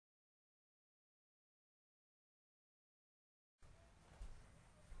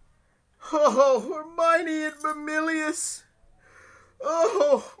Oh, Hermione and Mamilius!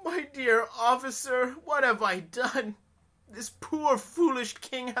 Oh, my dear officer, what have I done? This poor foolish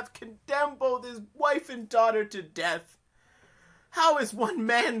king hath condemned both his wife and daughter to death. How is one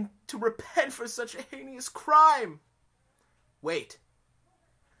man to repent for such a heinous crime? Wait.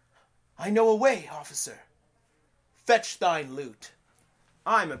 I know a way, officer. Fetch thine lute.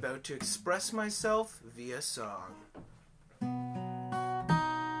 I'm about to express myself via song.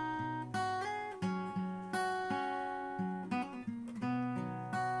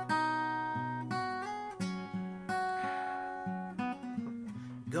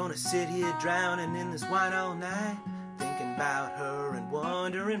 Gonna sit here drowning in this wine all night, thinking about her and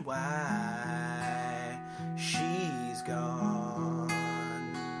wondering why she's gone.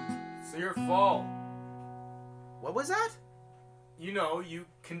 It's your fault. What was that? You know, you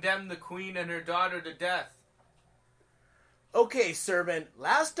condemned the queen and her daughter to death. Okay, servant,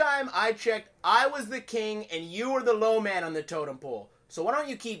 last time I checked, I was the king and you were the low man on the totem pole. So why don't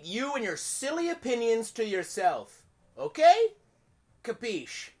you keep you and your silly opinions to yourself? Okay?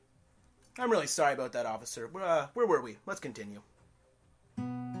 Capiche? I'm really sorry about that, officer. Where were we? Let's continue.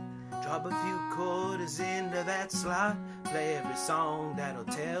 Drop a few quarters into that slot. Play every song that'll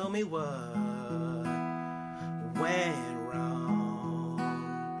tell me what went wrong.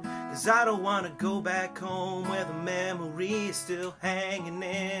 'Cause I don't want to go back home where the memory is still hanging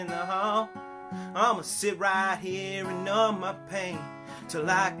in the hall. I'ma sit right here and numb my pain till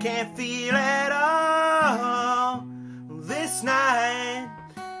I can't feel at all. This night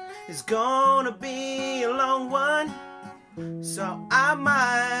is gonna be a long one, so I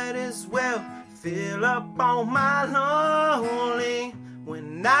might as well fill up on my lonely.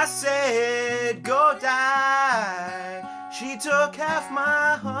 When I said go die, she took half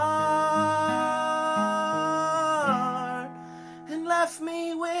my heart and left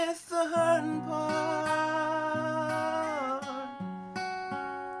me with the hurting part.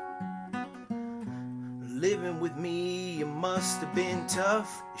 Living with me, it must have been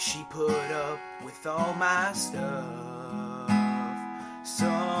tough. She put up with all my stuff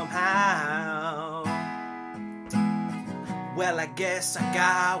somehow. Well, I guess I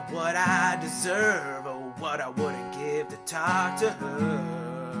got what I deserve, or what I wouldn't give to talk to her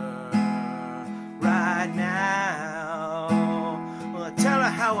right now. Well, I tell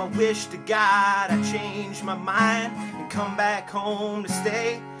her how I wish to God I changed my mind and come back home to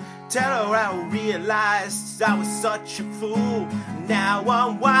stay. Tell her I realized I was such a fool. Now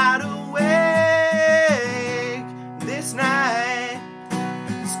I'm wide awake. This night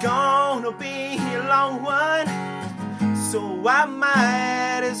is gonna be a long one, so I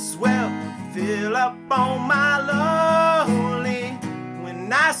might as well fill up on my lonely.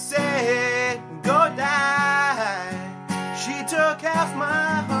 When I said go die, she took half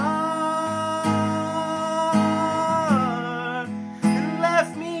my heart and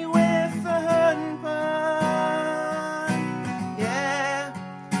left me with the hurting part. Yeah.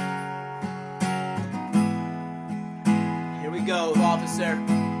 Here we go, officer.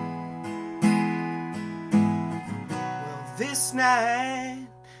 This night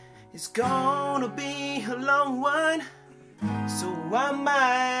is gonna be a long one, so I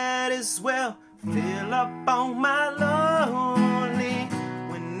might as well fill up on my lonely.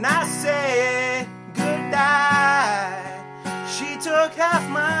 When I say goodbye, she took half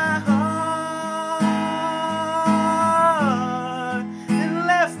my heart and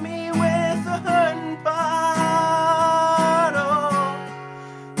left me with a hurting part. Oh,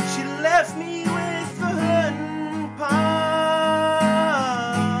 she left me with the hurting part.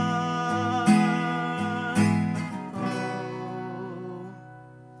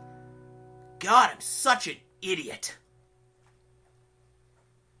 God, I'm such an idiot.